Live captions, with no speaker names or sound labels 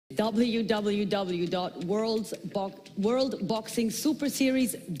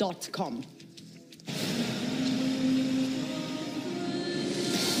www.worldboxingsuperseries.com.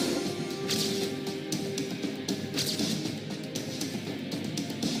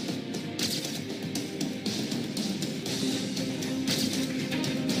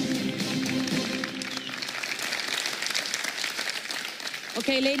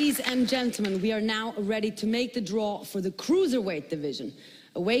 Okay, ladies and gentlemen, we are now ready to make the draw for the Cruiserweight division,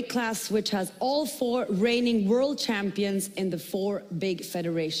 a weight class which has all 4 reigning world champions in the 4 big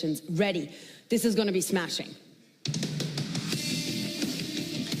federations ready. This is going to be smashing.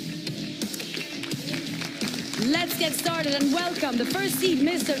 Let's get started and welcome the first seed,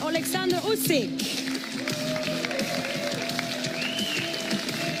 Mr. Oleksandr Usyk.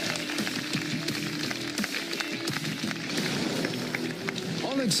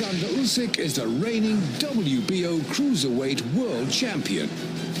 Oleksandr Usyk is the reigning WBO Cruiserweight World Champion.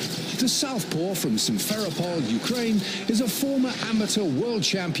 The southpaw from Simferopol, Ukraine, is a former amateur world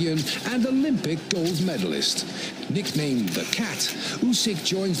champion and Olympic gold medalist. Nicknamed the Cat, Usyk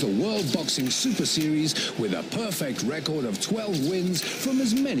joins the World Boxing Super Series with a perfect record of 12 wins from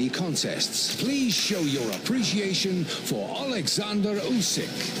as many contests. Please show your appreciation for Oleksandr Usyk.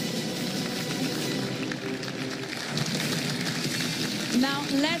 Now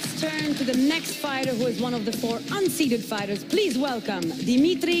let's turn to the next fighter, who is one of the 4 unseeded fighters. Please welcome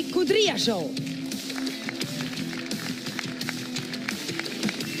Dmitry Kudryashov.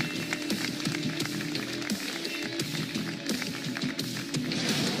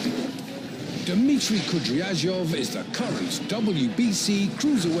 Dmitry Kudryashov is the current WBC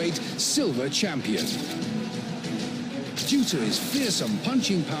Cruiserweight Silver Champion. Due to his fearsome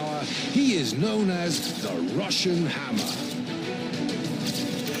punching power, he is known as the Russian Hammer.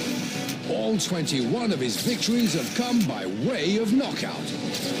 All 21 of his victories have come by way of knockout.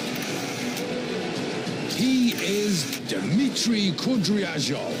 He is Dmitry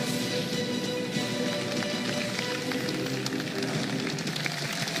Kudryashov.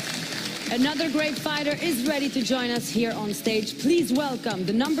 Another great fighter is ready to join us here on stage. Please welcome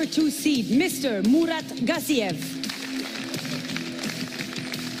the number 2 seed, Mr. Murat Gassiev.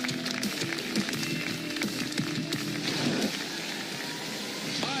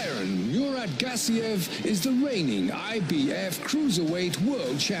 Murat Gassiev is the reigning IBF Cruiserweight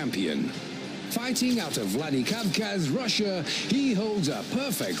World Champion. Fighting out of Vladikavkaz, Russia, he holds a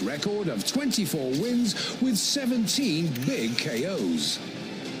perfect record of 24 wins with 17 big KOs.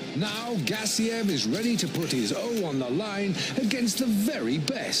 Now Gassiev is ready to put his O on the line against the very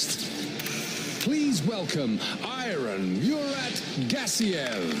best. Please welcome Iron Murat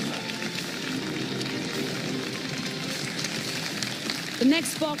Gassiev. The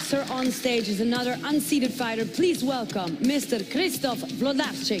next boxer on stage is another unseeded fighter. Please welcome Mr. Krzysztof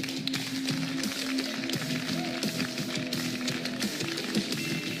Wlodarczyk.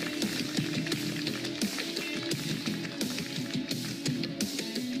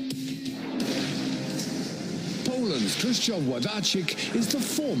 Poland's Krzysztof Wlodarczyk is the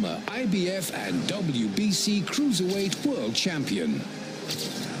former IBF and WBC Cruiserweight World Champion.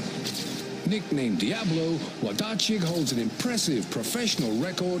 Nicknamed Diablo, Wlodarczyk holds an impressive professional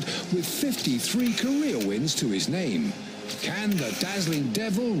record with 53 career wins to his name. Can the dazzling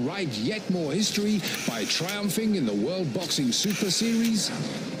devil write yet more history by triumphing in the World Boxing Super Series?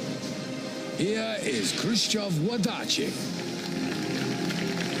 Here is Krzysztof Wlodarczyk.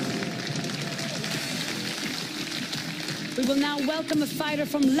 We will now welcome a fighter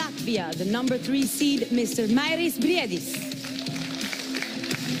from Latvia, the number 3 seed, Mr. Mairis Briedis.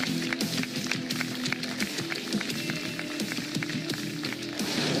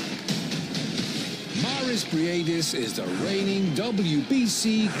 Briedis is the reigning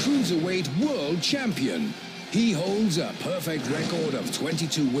WBC Cruiserweight World Champion. He holds a perfect record of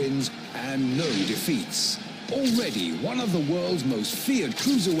 22 wins and no defeats. Already one of the world's most feared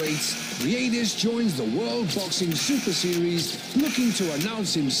cruiserweights, Briedis joins the World Boxing Super Series looking to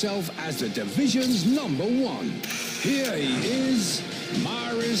announce himself as the division's number 1. Here he is,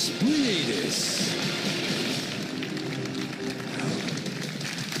 Mairis Briedis.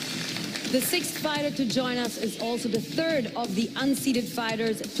 The 6th fighter to join us is also the 3rd of the unseeded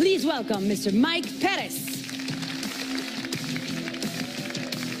fighters. Please welcome Mr. Perez.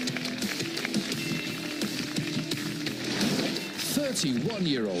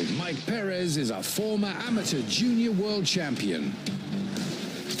 31-year-old Perez is a former amateur junior world champion.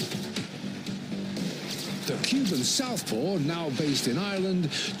 The Cuban southpaw, now based in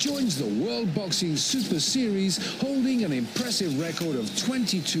Ireland, joins the World Boxing Super Series, holding an impressive record of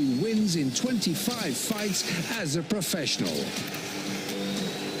 22 wins in 25 fights as a professional.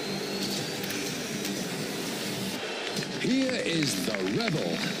 Here is the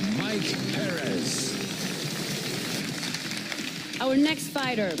rebel, Mike Perez. Our next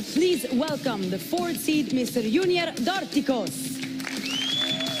fighter, please welcome the 4th seed, Mr. Yunier Dorticos.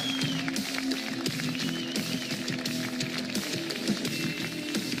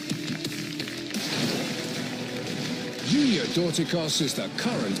 Yunier Dorticos is the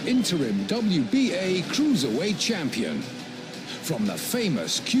current interim WBA Cruiserweight champion. From the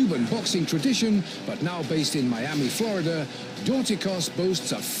famous Cuban boxing tradition, but now based in Miami, Florida, Dorticos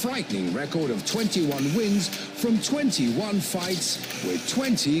boasts a frightening record of 21 wins from 21 fights, with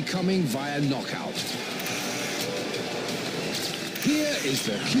 20 coming via knockout. Here is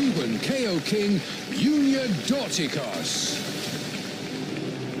the Cuban KO king, Yunier Dorticos.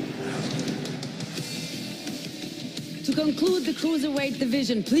 To conclude the Cruiserweight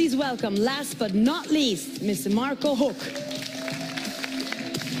division, please welcome, last but not least, Mr. Marco Huck.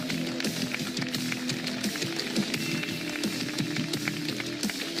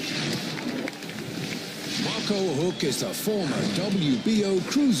 Marco Huck is the former WBO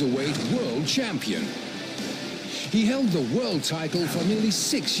Cruiserweight World Champion. He held the world title for nearly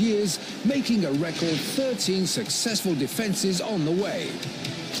 6 years, making a record 13 successful defenses on the way.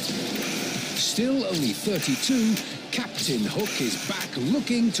 Still only 32, Captain Huck is back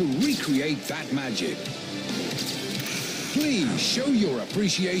looking to recreate that magic. Please show your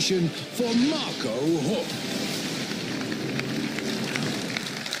appreciation for Marco Huck.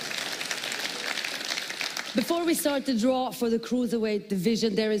 Before we start the draw for the Cruiserweight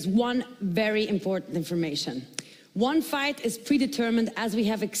division, there is one very important information. One fight is predetermined, as we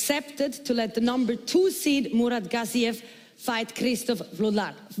have accepted to let the number 2 seed Murat Gassiev fight Krzysztof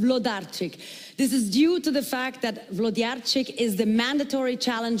Wlodarczyk. This is due to the fact that Wlodarczyk is the mandatory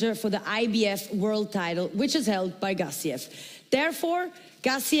challenger for the IBF world title, which is held by Gassiev. Therefore,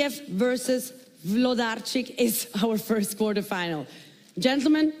 Gassiev versus Wlodarczyk is our first quarterfinal.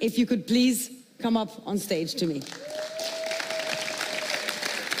 Gentlemen, if you could please come up on stage to me.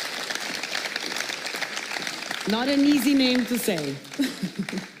 Not an easy name to say.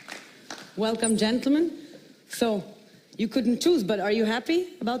 Welcome, gentlemen. So, you couldn't choose, but are you happy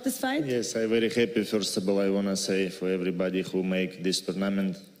about this fight? Yes, I'm very happy. First of all, I want to say for everybody who make this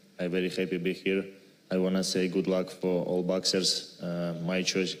tournament, I'm very happy to be here. I want to say good luck for all boxers. My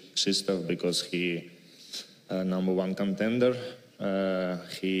choice, Krzysztof, because he #1 contender.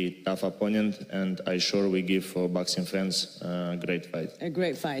 He tough opponent, and I sure we give for boxing fans a great fight. A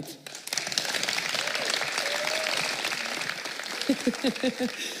great fight.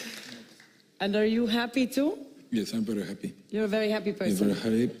 And are you happy too? Yes, I'm very happy. You're a very happy person. I'm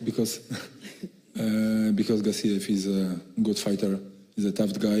very happy because because Gassiev is a good fighter. He's a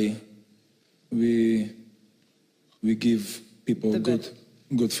tough guy. We give people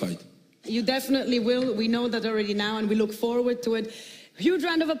good fight. You definitely will. We know that already now, and we look forward to it. Huge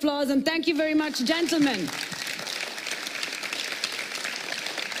round of applause, and thank you very much, gentlemen.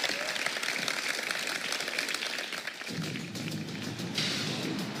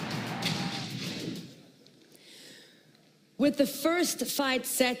 With the first fight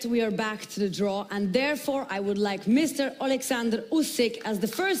set, we are back to the draw, and therefore I would like Mr. Oleksandr Usyk, as the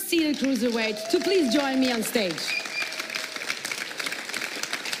first seeded cruiserweight, to please join me on stage.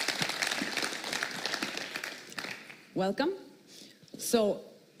 Welcome. So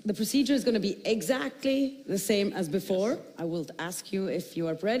the procedure is going to be exactly the same as before. I will ask you if you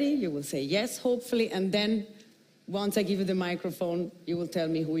are ready. You will say yes, hopefully, and then once I give you the microphone, you will tell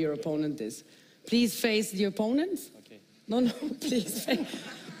me who your opponent is. Please face the opponent. No, please.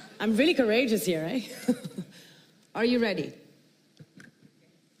 I'm really courageous here, eh? Are you ready?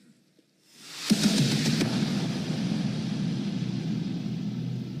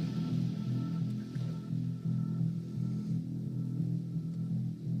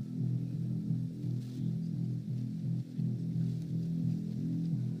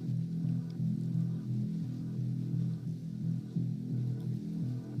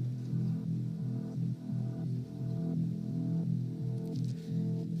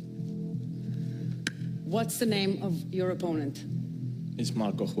 What's the name of your opponent? It's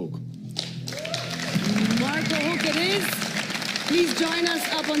Marco Huck. Marco Huck it is. Please join us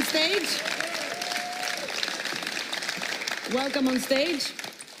up on stage. Welcome on stage.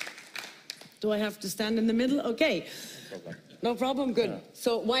 Do I have to stand in the middle? Okay. No problem, good. Yeah.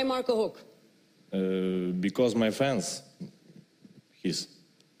 So why Marco Huck? Because my fans, his.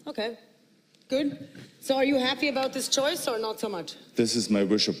 Okay, good. So are you happy about this choice or not so much? This is my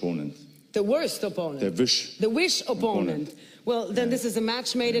wish opponent. The worst opponent? The wish. The wish opponent. Well, then this is a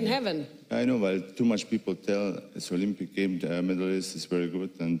match made in heaven. I know, well, too much people tell it's Olympic game, the medalist is very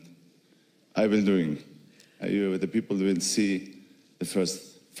good, and I will doing. The people didn't see the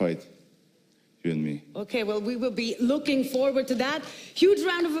first fight, you and me. Okay, well, we will be looking forward to that. Huge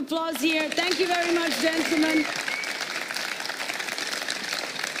round of applause here. Thank you very much, gentlemen.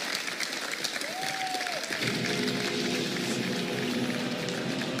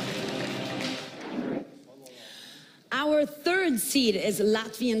 Our third seed is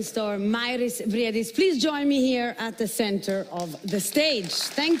Latvian star Mairis Briedis. Please join me here at the center of the stage.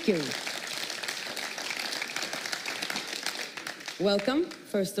 Thank you. Welcome,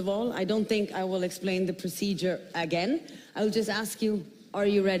 first of all. I don't think I will explain the procedure again. I'll just ask you, are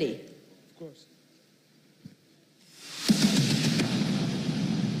you ready? Of course.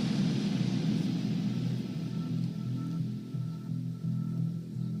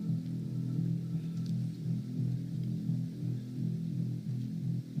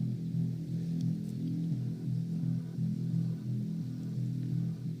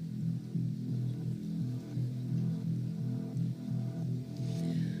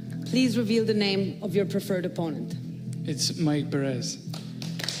 Please reveal the name of your preferred opponent. It's Mike Perez.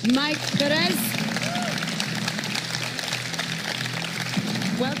 Mike Perez.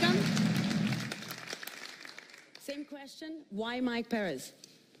 Welcome. Same question, why Mike Perez?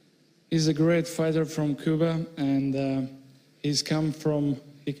 He's a great fighter from Cuba, and he come from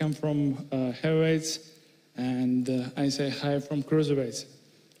heavyweights, and I say hi from cruiserweights.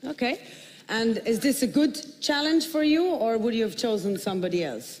 Okay, and is this a good challenge for you, or would you have chosen somebody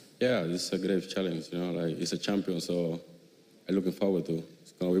else? Yeah, this is a great challenge, you know, like he's a champion, so I'm looking forward to it.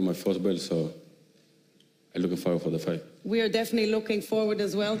 It's gonna be my first belt, so I'm looking forward for the fight. We are definitely looking forward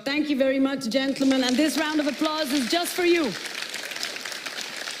as well. Thank you very much, gentlemen, and this round of applause is just for you.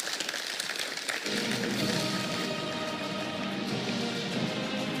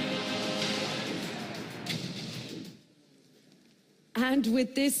 And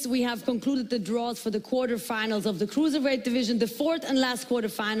with this, we have concluded the draws for the quarterfinals of the Cruiserweight division. The fourth and last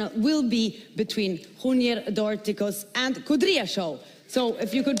quarterfinal will be between Yunier, Dorticos and Kudryashov. So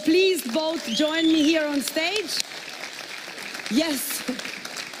if you could please both join me here on stage. Yes,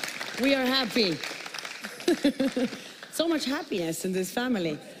 we are happy. So much happiness in this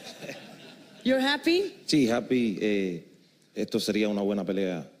family. You're happy? Sí, happy. Esto sería una buena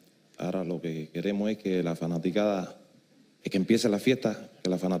pelea. Ahora lo que queremos es que la fanaticada... que empiece la fiesta, que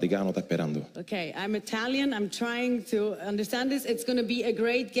la fanaticada no está esperando. Okay, I'm Italian. I'm trying to understand this. It's going to be a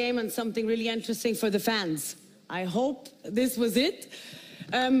great game and something really interesting for the fans. I hope this was it.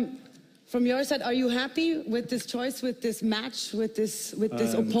 From your side, are you happy with this choice, with this match, with this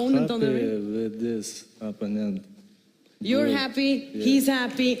opponent on the ring? I'm happy with this opponent. You're happy, yeah. He's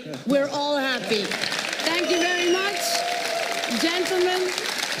happy, we're all happy. Thank you very much, gentlemen.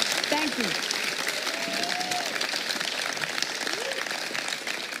 Thank you.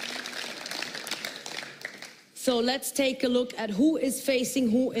 So let's take a look at who is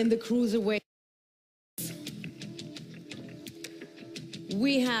facing who in the cruiserweight.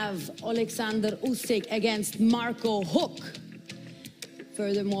 We have Oleksandr Usyk against Marco Huck.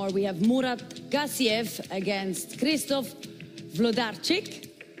 Furthermore, we have Murat Gassiev against Krzysztof Wlodarczyk.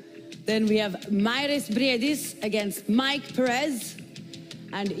 Then we have Mairis Briedis against Mike Perez.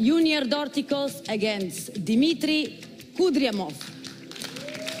 And Yunier Dorticos against Dmitry Kudryashov.